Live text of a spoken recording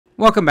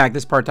Welcome back,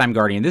 this is Part-Time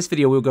Guardian. In this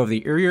video, we'll go over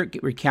the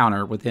Ir-yut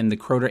encounter within the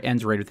Crota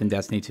ends raid within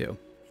Destiny 2.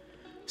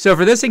 So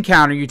for this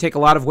encounter, you take a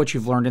lot of what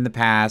you've learned in the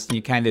past, and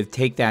you kind of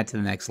take that to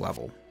the next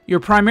level. You're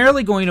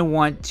primarily going to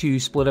want to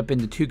split up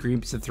into two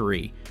groups of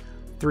three.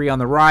 3 on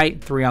the right,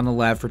 3 on the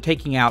left, for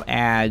taking out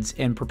ads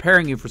and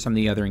preparing you for some of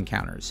the other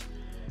encounters.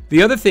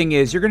 The other thing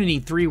is, you're going to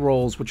need 3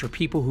 roles, which are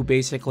people who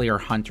basically are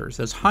hunters.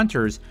 Those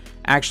hunters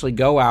actually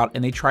go out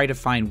and they try to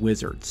find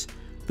wizards.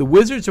 The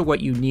wizards are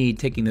what you need,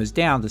 taking those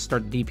down to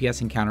start the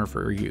DPS encounter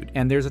for Ir-yut.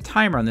 And there's a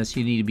timer on this, so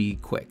you need to be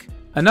quick.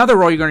 Another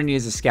role you're going to need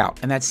is a scout.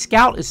 And that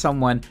scout is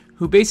someone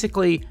who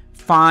basically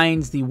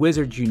finds the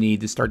wizards you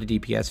need to start the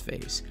DPS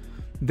phase.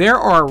 There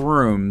are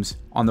rooms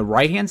on the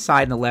right-hand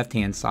side and the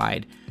left-hand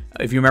side.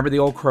 If you remember the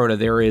old Crota,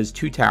 there is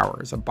 2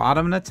 towers, a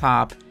bottom and a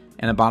top,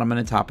 and a bottom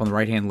and a top on the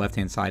right-hand and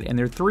left-hand side. And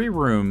there are 3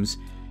 rooms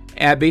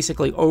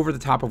basically over the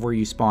top of where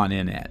you spawn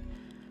in at.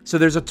 So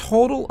there's a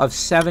total of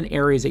 7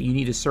 areas that you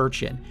need to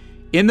search in.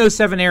 In those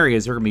 7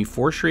 areas, there are going to be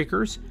 4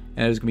 Shriekers,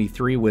 and there's going to be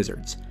 3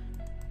 Wizards.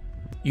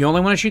 You only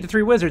want to shoot the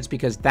 3 Wizards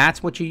because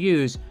that's what you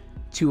use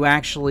to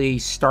actually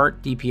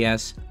start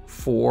DPS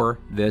for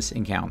this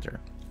encounter.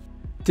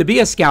 To be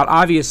a scout,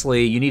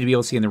 obviously, you need to be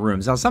able to see in the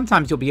rooms. Now,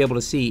 sometimes you'll be able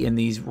to see in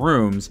these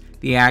rooms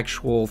the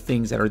actual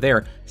things that are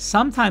there.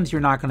 Sometimes you're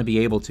not going to be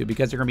able to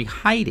because they're going to be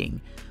hiding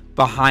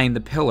behind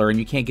the pillar and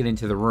you can't get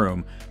into the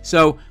room.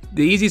 So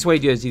the easiest way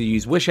to do it is either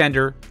use Wish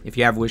Ender, if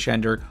you have Wish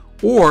Ender,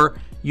 or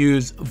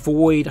use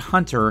Void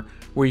Hunter,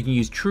 where you can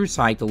use True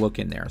Sight to look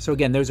in there. So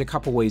again, there's a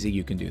couple ways that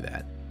you can do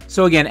that.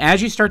 So again,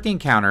 as you start the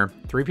encounter,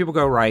 3 people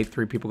go right,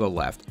 3 people go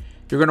left.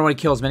 You're going to want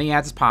to kill as many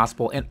ads as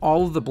possible, and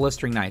all of the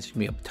Blistering Knights. There's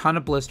going to be a ton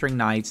of Blistering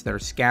Knights that are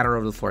scattered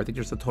over the floor. I think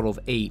there's a total of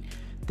 8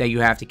 that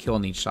you have to kill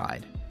on each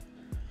side.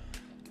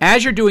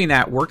 As you're doing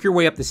that, work your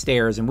way up the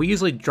stairs, and we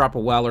usually drop a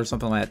well or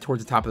something like that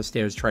towards the top of the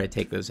stairs to try to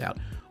take those out.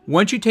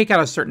 Once you take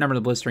out a certain number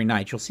of the Blistering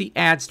Knights, you'll see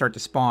ads start to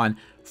spawn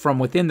from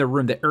within the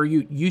room that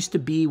Ir-yut used to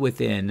be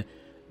within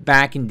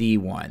back in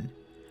D1.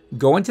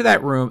 Go into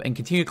that room and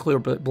continue to clear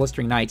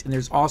Blistering Knights, and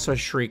there's also a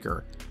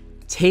Shrieker.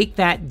 Take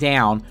that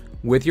down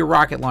with your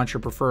rocket launcher,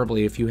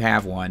 preferably if you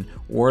have one,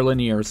 or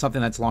linear, or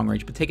something that's long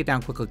range, but take it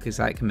down quickly because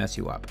that can mess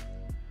you up.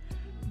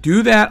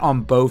 Do that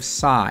on both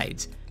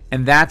sides,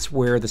 and that's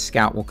where the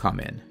scout will come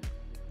in.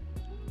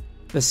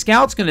 The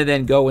scout's going to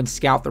then go and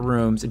scout the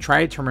rooms and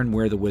try to determine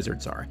where the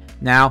wizards are.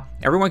 Now,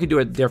 everyone can do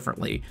it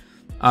differently.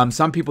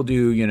 Some people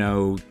do, you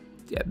know,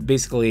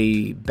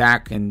 basically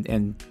back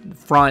and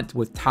front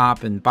with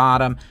top and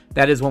bottom.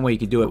 That is one way you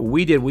could do it. What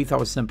we did, we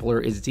thought was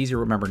simpler, is it's easier to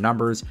remember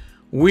numbers.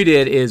 What we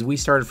did is we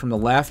started from the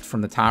left,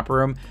 from the top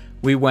room.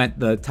 We went,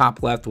 the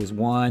top left was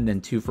 1, then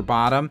 2 for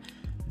bottom.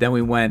 Then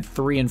we went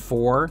 3 and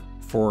 4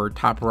 for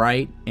top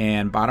right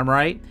and bottom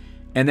right.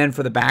 And then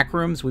for the back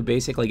rooms, we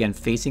basically, again,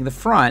 facing the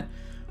front,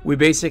 we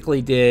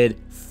basically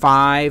did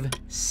 5,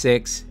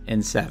 6,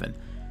 and 7.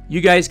 You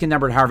guys can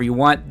number it however you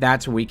want.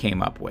 That's what we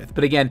came up with.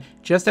 But again,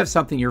 just have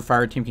something your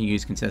fire team can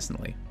use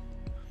consistently.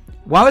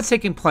 While it's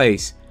taking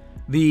place,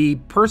 the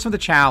person with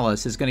the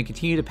chalice is going to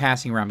continue to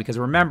passing around because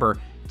remember,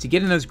 to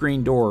get in those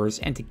green doors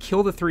and to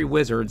kill the 3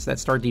 wizards that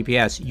start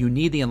DPS, you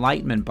need the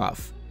enlightenment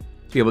buff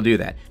to be able to do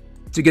that.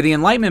 To get the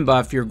enlightenment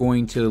buff, you're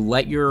going to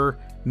let your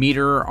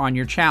meter on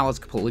your chalice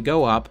completely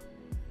go up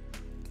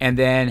and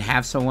then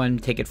have someone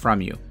take it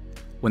from you.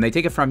 When they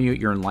take it from you,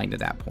 you're enlightened at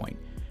that point.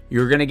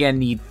 You're going to, again,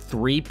 need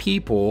 3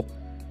 people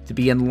to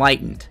be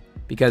enlightened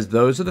because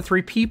those are the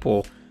 3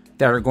 people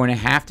that are going to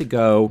have to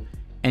go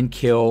and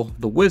kill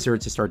the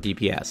wizards to start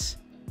DPS.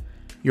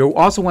 You'll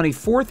also want a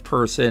 4th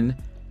person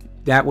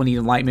that will need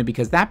enlightenment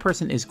because that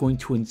person is going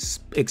to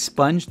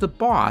expunge the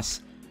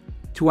boss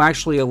to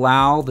actually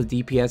allow the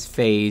DPS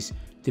phase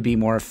to be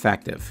more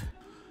effective.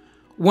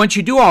 Once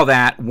you do all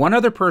that, one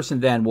other person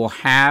then will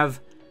have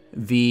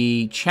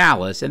the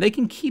chalice, and they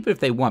can keep it if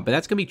they want, but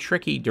that's going to be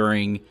tricky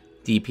during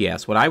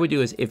DPS. What I would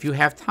do is, if you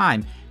have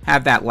time,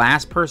 have that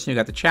last person who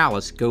got the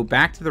chalice go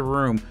back to the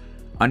room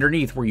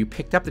underneath where you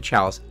picked up the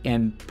chalice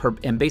and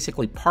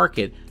basically park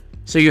it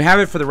so you have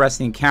it for the rest of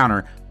the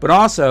encounter, but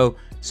also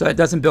so it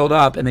doesn't build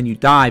up and then you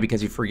die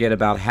because you forget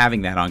about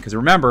having that on. Because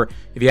remember,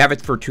 if you have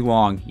it for too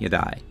long, you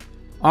die.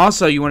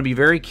 Also, you want to be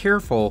very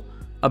careful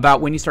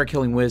about when you start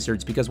killing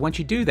wizards because once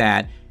you do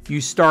that,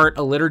 you start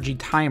a liturgy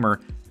timer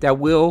that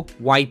will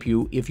wipe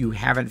you if you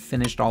haven't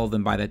finished all of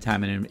them by that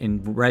time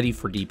and ready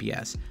for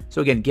DPS.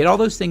 So again, get all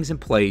those things in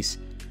place.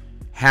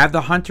 Have the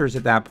hunters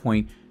at that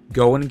point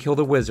go in and kill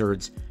the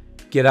wizards.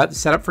 Get up,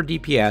 set up for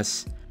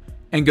DPS,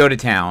 and go to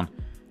town.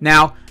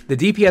 Now, the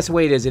DPS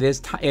way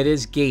it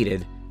is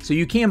gated, so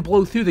you can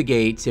blow through the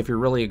gates if you're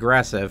really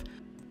aggressive,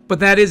 but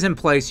that is in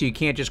place, so you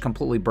can't just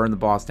completely burn the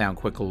boss down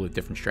quickly with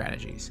different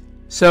strategies.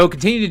 So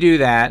continue to do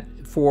that.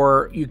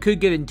 You could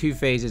get in 2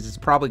 phases. It's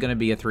probably going to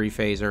be a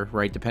 3-phaser,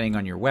 right, depending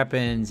on your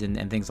weapons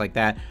and things like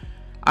that.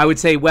 I would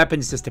say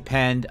weapons just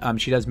depend.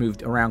 She does move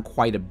around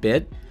quite a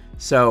bit.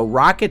 So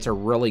rockets are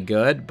really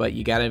good, but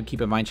you got to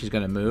keep in mind she's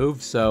going to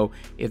move. So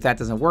if that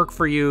doesn't work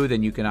for you,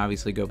 then you can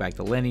obviously go back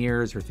to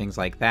linears or things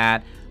like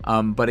that.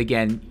 But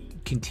again,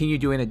 continue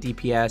doing a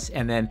DPS,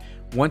 and then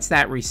once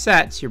that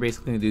resets, you're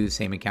basically going to do the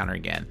same encounter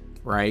again,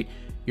 right?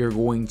 You're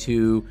going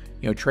to,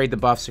 trade the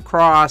buffs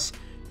across.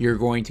 You're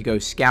going to go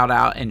scout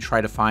out and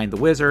try to find the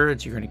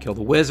wizards. You're going to kill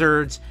the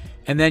wizards,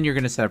 and then you're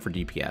going to set up for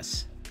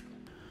DPS.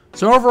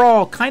 So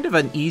overall, kind of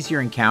an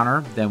easier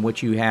encounter than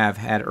what you have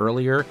had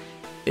earlier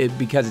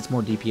because it's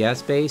more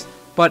DPS based,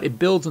 but it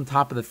builds on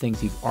top of the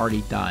things you've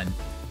already done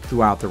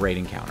throughout the raid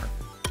encounter.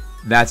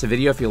 That's a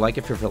video. If you like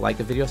it, feel free to like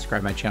the video,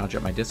 subscribe to my channel,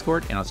 join my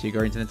Discord, and I'll see you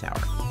guardians in the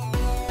tower.